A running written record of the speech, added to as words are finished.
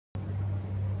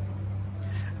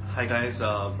Hi guys,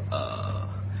 all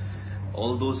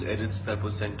those edits that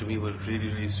were sent to me were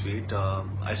really sweet.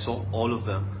 I saw all of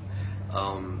them.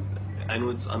 Um, I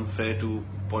know it's unfair to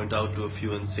point out to a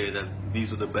few and say that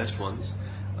these were the best ones.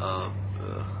 Uh,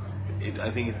 uh, I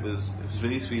think it was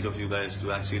really sweet of you guys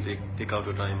to actually take out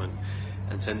your time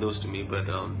and send those to me. But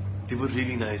they were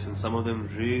really nice, and some of them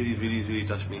really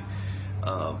touched me.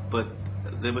 But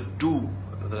there were two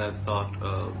that I thought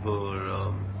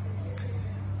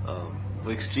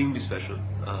were extremely special.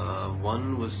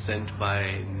 One was sent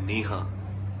by Neha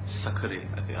Sakhare.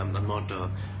 I think I'm not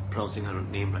pronouncing her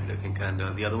name right, I think, and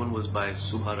the other one was by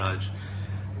Subharaj.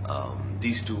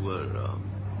 These two were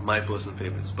my personal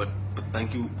favorites. But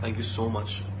thank you so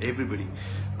much, everybody.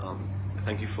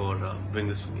 Thank you for doing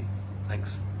this for me.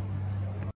 Thanks.